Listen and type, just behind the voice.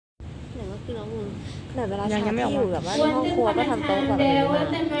พี่น้องมึงขนาดเวลายังไม่อยู่แบบว่าในห้องครัวก็ทำโต๊ะแบบนี้มา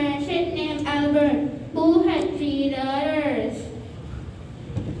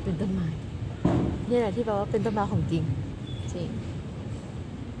เป็นต้นไม้นี่แหละที่แปลว่าเป็นต้นไม้ของจริงจริง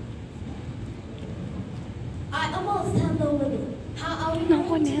น้อง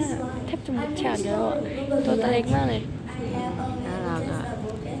คนนี้แทบจะมุดแขนแล้วตัวเล็กมากเลยน่ารักอ่ะ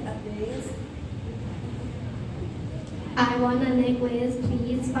I want a necklace,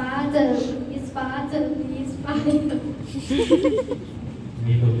 please, father. Please, father. Please, father.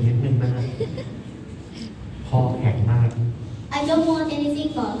 มีตัวนิดนึงนะคอแข็งมาก I don't want anything,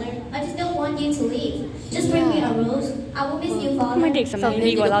 father. I just don't want you to leave. Just bring me a rose. I will miss you, ทำไม father. เด็กสมัยนี้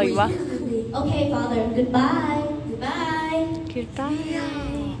ดีกว่าเราอีกวะ Okay, father. Goodbye. Goodbye. Goodbye.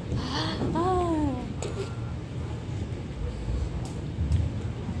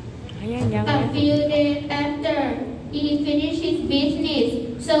 A few days after, he finished his business,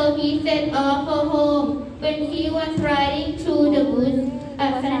 so he set off for home. When he was riding through the woods, a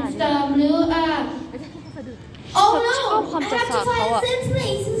sandstorm blew up. Oh no! I have to find some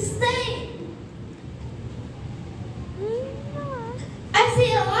place to stay. I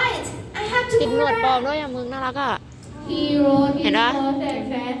see a light. I have to ติดหน go วดปลอม around. ด้วยอ่ะมึงน่ารักอ่ะ He rode his เห็นปะ horse as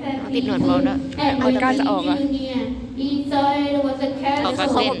fast as ติดหนวดปลอมด้วย and มันกล้าจะออกอ่ะ he saw it was a ออก cat.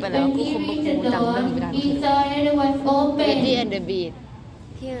 มาเต้น When he reached the door, he saw it was เบ open. ดี้แอนด์เดอะบีท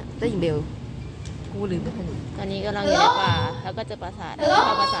ที่ได้ยินเบลกูลืมไปคนตอนนี้กำลังอยู่ในป่าแล้วก็เจอปราสาทเ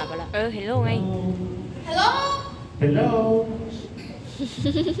ข้าปราสาทไปแล้ว เห็นโลกไง Hello? Hello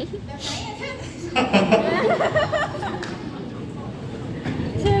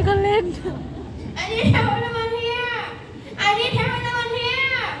เชื่อก็เล่น I need help, anyone here? I need help, anyone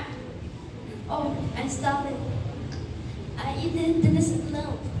here? Oh, I stopped it. I did this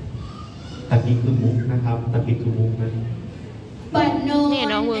alone. ตะกี้คือมุกนะครับตะกี้คือมุกนะ But no นี่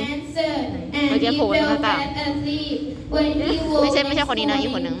น้อง one มึง answered, เมื่อ and กี้ he โผล่มาห fell น้าต่าง fast asleep. When he woke ไม่ใช่คนนี้นะอีก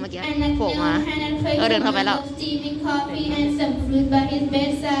คนหนึ่งเมื่อกี้ and a โผล่มา new hand and placed เดินเข้าไปแล้ว of steaming coffee and some fruit by his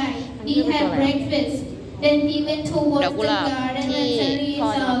bedside. He had breakfast. Then he went ด towards อก the กุหลาบ garden ที่ and suddenly พ่อ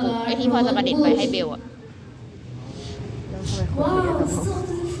จะ saw มาปลูก a ไอ้ที่พ่อจะประดิษฐ์ไปให้เบลอ่ะ Wow, so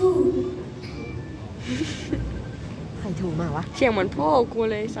beautiful. ใครถูกมาวะ เสียงเหมือนพ่อกู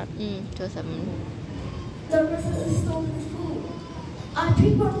เลยสัตว์ โทรศัพท์มัน The rest of the stone is full. I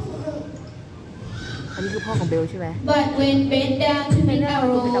prepared for her. อันนี้คือพ่อของเบลใช่ไหม But when bent down to pick a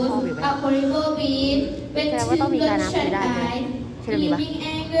rose, a horrible beast, with two bloodshot eyes, gleaming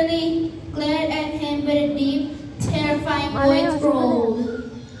angrily, glared at him with a deep, terrifying voice rolled.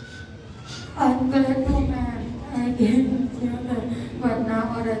 Ungrateful man, I gave you children, but now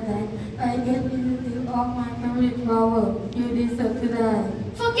other than I gave you all my family power, you deserve to die.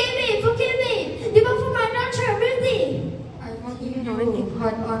 Forgive me, forgive me. You were for my daughter, really. I forgive you,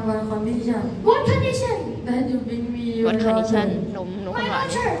 but on one condition, What condition? that you bring me your วัดคอนดิชัน daughter. นม My ข้นหวาน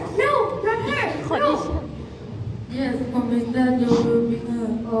daughter. No, not her. No. Yes, promise that you will bring her,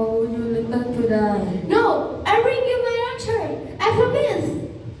 or will you let her to die? No, I bring you my daughter. I promise.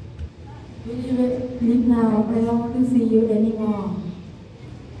 Will you leave now? I don't want to see you anymore.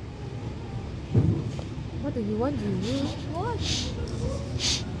 What do you want to do What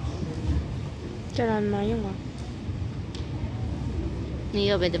จะรันมายังวะ นี่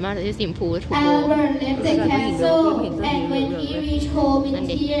ก็เป็นจะมาที่สิมพูถูกโบ Albert left the castle, and when he reached home in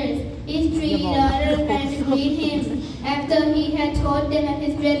tears, his three daughters ran to greet him after he had told them of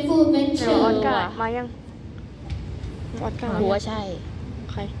his dreadful ออส adventure. การ์มายังออสการ์ กูว่าใช่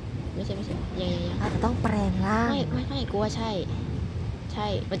ใคร ไม่ใช่ยัง อาจจะต้องแปลงร่างไม่กูว่าใช่ ใช่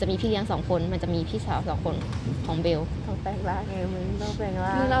มันจะมีพี่เลี้ยง2 คน มันจะมีพี่สาว2 คนของเบลต้องแปลงร่างไงมึงต้องแปลงร่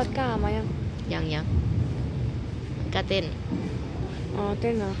าง นี่ออสการ์มายัง ยังก็เต้น อ๋อเ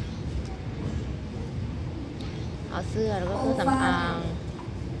ต้นเหรอ เอาเสื้อแล้วก็เครื่องสำอาง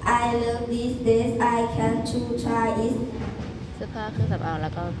I love these days. I can't to try it. เสื้อผ้าเครื่องสำอางแล้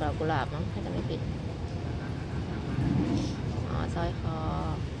วก็ดอกกุหลาบมั้งถ้าจะไม่ผิดสร้อยคอ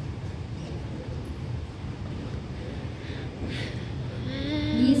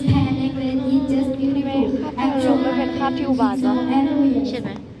These pen necklace is just beautiful. ถ้าลงไม่เป็นคาบที่อุบาทวะ ใช่ไหม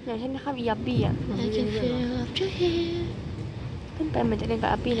อย่างเช่นคาบอียับบี้อ่ะขึ้นไปเหมือนจะเล่นกับ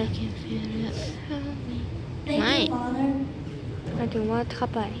อับบี้นะ ไม่ หมายถึงว่าเข้า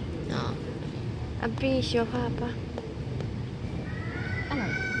ไป อับบี้ชีวภาพปะ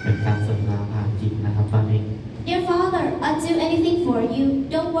เป็นการสนทนาผ่านจิตนะครับตอนนี้ Dear father, I'll do anything for you.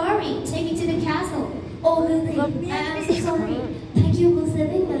 Don't worry. Take me to the castle. Oh, really? I'm so sorry. Thank you for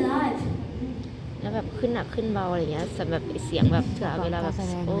saving my life. แล้วแบบขึ้นหนักขึ้นเบาอะไรเงี้ยแบบเสียงแบบเสือเวลาแบบ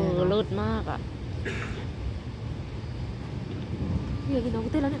เลิศมากอ่ะ อยากกินน้อง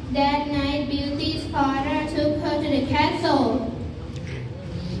เต้นแล้วเนี่ย That night, Beauty's father took her to the castle.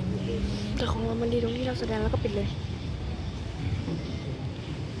 แต่ของเรามันดีตรงที่เราแสดงแล้วก็ปิดเลย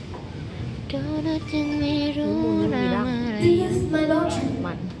Please, my lord.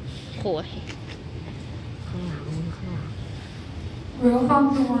 มันโขยข้างหลังข้างหลัง Welcome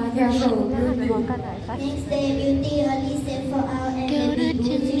to my castle. ไปพร้อมกันไหนสัก Next day, Beauty only stayed for hours and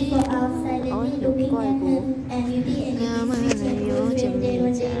Beauty for hours silently looking at her. And Beauty and Beauty when they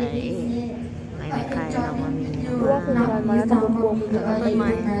were dating. ไม่ใครเรามามี ว่าคุณจะรันมาแล้วแต่คุณกลัวคุณจะรันไปไหม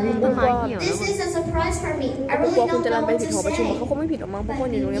กลัว This is a surprise for me. I กลั really วคุณ don't จะรัน know ไป what ผิด to หอประชุม say. เขาคงไม่ผิดหรอกมั้งเพราะคน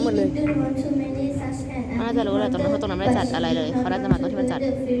อยู่ตรงนี้หมดเลย Didn't want too many such and น่าจะรู้แหละตรงนั้นเพราะตรงนั้นไม่ได้จัดอะไรเลยเขาได้จะมาตรงที่มันจัด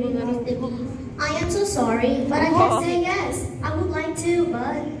I am so sorry, but I can't say yes. I would like to,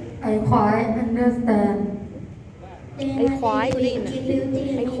 but I quite understand. ไอ้ควายกูได้ยิน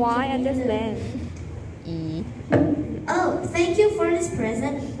ไอ้ควาย understand Oh, thank you for this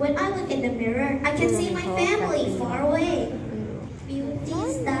present. When I look in the mirror, I can see my family far away. Beauty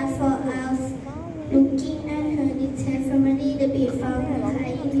started for us, looking at her detailed family. The beat found her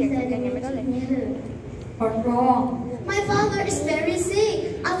crying together. What's wrong? My father is very sick.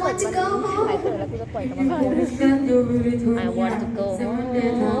 I want to go home. Understand you will return I want to go 7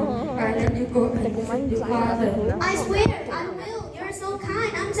 days now. I let you go and visit your father. I swear, I will. You're so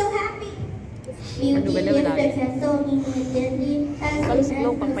kind. I'm so happy. Beauty left the castle immediately as soon as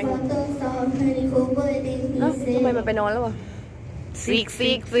the father saw her recover. Then he ทำไม said, มันไปนอนแล้ววะ ซิก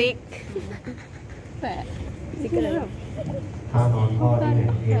ซิกแปะ ซิกกันเลย ถ้านอนพ่อที่ไหน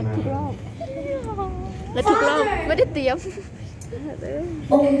เท่มาก แล้วทุกรอบไม่ได้เตรียม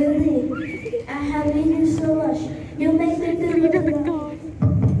Oh, really? I have been here so much. You make me feel really warm.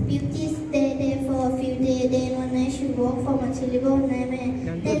 Beauty stayed there for a few days. Then one night she woke from a terrible nightmare.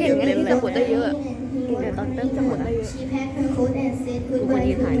 Then Kìa, cái này Beauty của tôi dữ ạ. Kìa, tao tên cho một đây. She packed her coat and said ทุกคน goodbye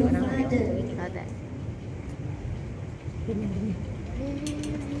ยืน to ถ่าย her ด้วยนะ father. แล้วแต่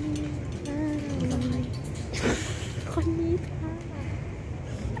คนนี้ค่ะ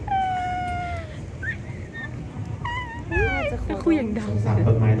คุยอย่างดั ส ง งสาร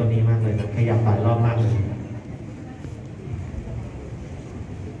ต้นไม้ต้นนี้มากเลยนะขยับหลายรอบมากเลย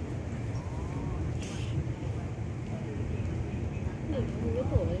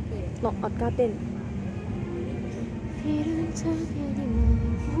หลอกออดก้าเต้น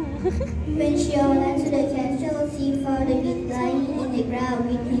When she arrived to the castle, she found the beast lying in the ground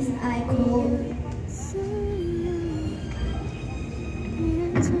with his eye closed.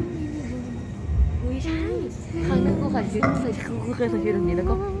 อุ้ยใช่ครั้งนึงกูเคยใส่ชุดแบบนี้แล้ว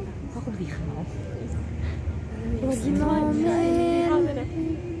ก็ผ้าคลุมสีขาว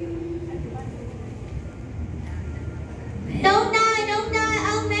Don't die, don't die,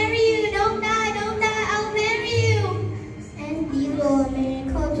 I'll marry you. Don't die, don't die, I'll marry you. And these were a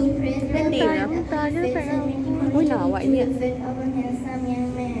miracle to praise the Cái gì Lord vậy? of the faith and making Ôi, nào vậy nhỉ? the faith of a handsome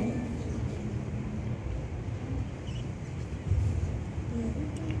young man.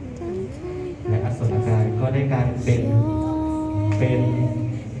 และอสุรกายก็ได้กลายเป็น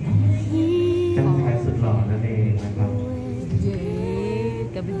เจ้าชายสุดหล่อนั่นเองนะครับ เย้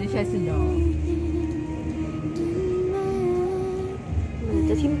กับเป็นชายสุดหล่อ มัน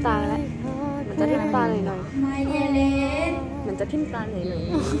จะทิ่มตาแล้วมันจะทิ่มตาหน่อย My dear lady, ๆมันจะทิ่มตาหน่อย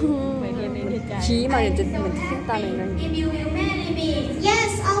ไม่เคยในใจ ๆชี้มาเดี๋ยวจะเหมือนทิ่มตาหน่อย if you will marry me, yes,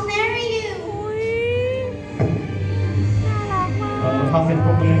 I'll marry you. ขอเสียงปร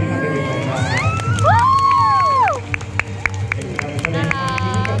บมือให้กับเด็กๆหน่อยครับเป็นการแสดงความ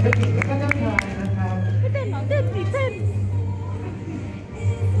ยินดีกับเด็กหญิงและก็เจ้าชายนะครับ ๆเต้นเหรอเต้นสิเต้น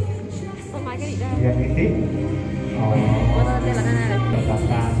ต้นไม้ก็ดีได้ อย่างนี้สิอ๋อ ก็ต้องเต้นแล้วแน่เลย สำหรับ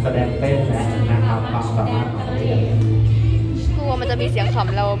การแสดงเต้นและนะครับความสามารถของนักเรียน กลัวมันจะมีเสียงข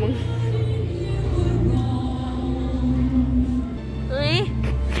ำเรามึงเฮ้ย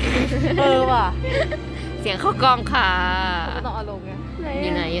ว่ะ เสียงเข้ากล้องค่ะ ต้องเอาลงไง อ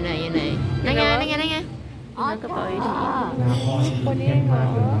ยู่ไหนนั่นไงนั่นไงอ๋อกระเป๋าอยู่ที่ หน้าพ่อที่เข้มมาก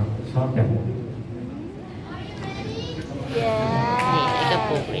เลยครับชอบแบบ นี่ไอ้กระ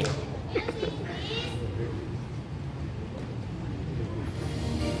ปุกนี่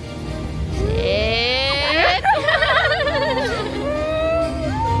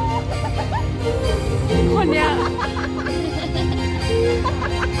คนเนี้ย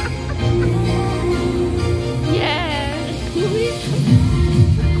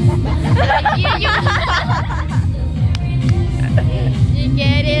You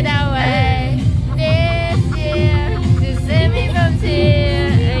get it away this year to save me from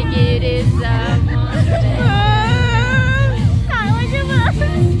tears. I get it someone. หายไว้ใช่ไหม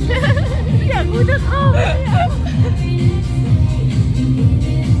อยากกูจะเข้าเลย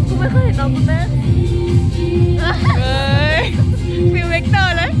เคยเห็นน้องคุณแม่เฮ้ยฟิวเวกเตอ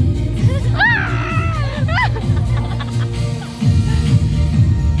ร์เลย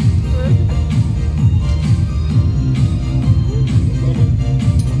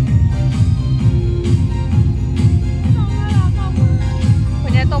ค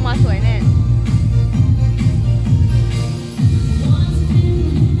นนี้โตมาสวยแน่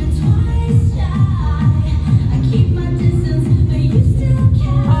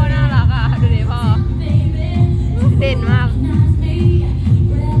เด่นมาก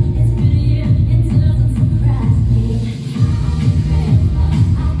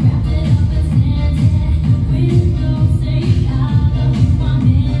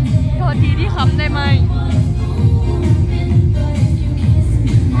โทษทีที่คำได้ไหม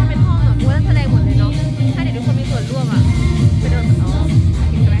เป็นห้องเหรอกูว่าแสดงหมดเลยเนาะถ้าเด็กทุกคนมีส่วนร่วมอ่ะไปโดนกับน้อง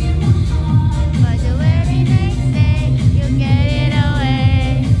เห็นไหม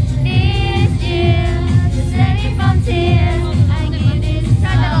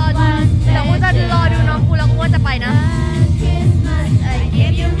รอดูน้องกูแล้วกูว่าจะไปนะ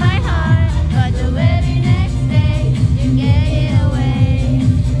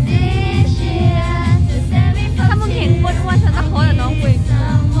ถ้ามึงเห็นกูว่าฉันจะโค้ดกับน้องกูเอง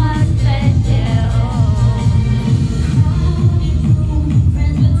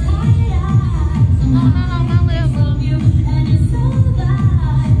น้องน่ารักมากเลยมึง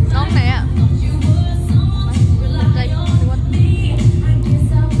น้องไหนอ่ะ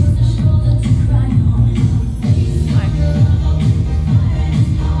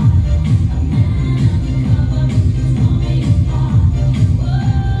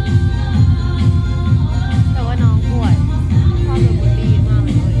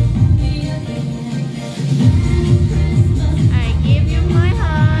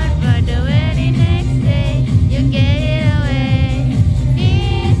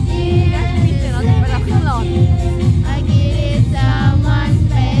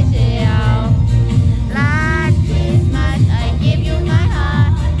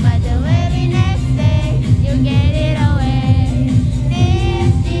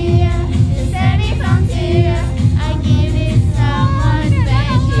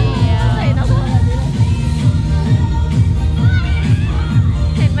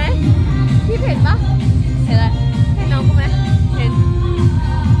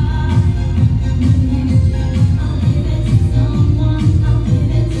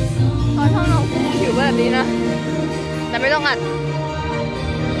นี้นะแต่ไม่ต้องอัด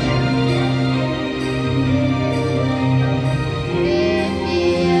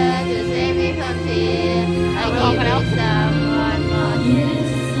พอกันแล้ว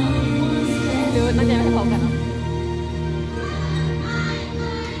ดูตั้งใจให้พอกันเนาะ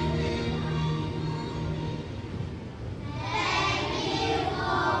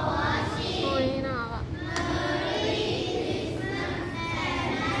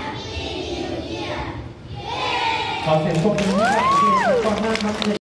ขอเสียงปรบมือให้กับทีมก่อนหน้าครับ